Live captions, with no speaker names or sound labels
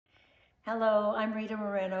Hello, I'm Rita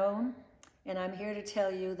Moreno, and I'm here to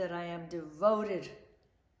tell you that I am devoted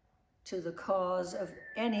to the cause of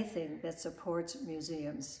anything that supports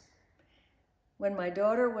museums. When my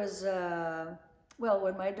daughter was,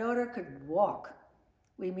 when my daughter could walk,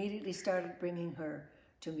 we immediately started bringing her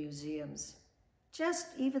to museums.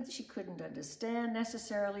 Even she couldn't understand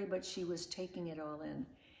necessarily, but she was taking it all in.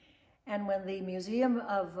 And when the Museum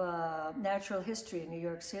of Natural History in New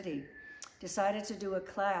York City decided to do a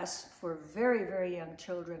class for very, very young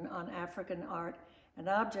children on African art and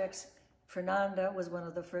objects, Fernanda was one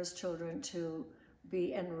of the first children to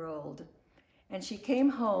be enrolled. And she came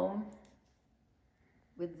home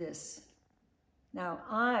with this. Now,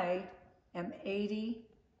 I am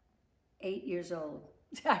 88 years old.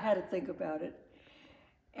 I had to think about it.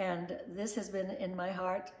 And this has been in my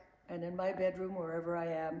heart and in my bedroom, wherever I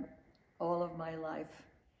am, all of my life,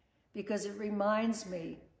 because it reminds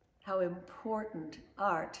me how important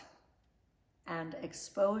art and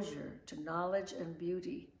exposure to knowledge and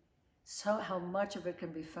beauty, how much of it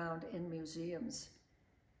can be found in museums.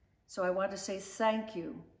 So I want to say thank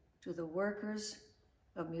you to the workers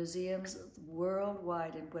of museums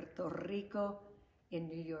worldwide, in Puerto Rico, in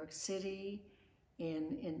New York City,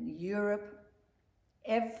 in Europe.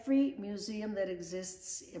 Every museum that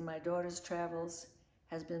exists in my daughter's travels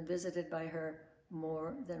has been visited by her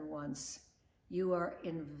more than once. You are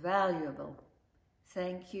invaluable.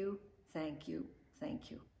 Thank you, thank you, thank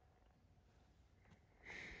you.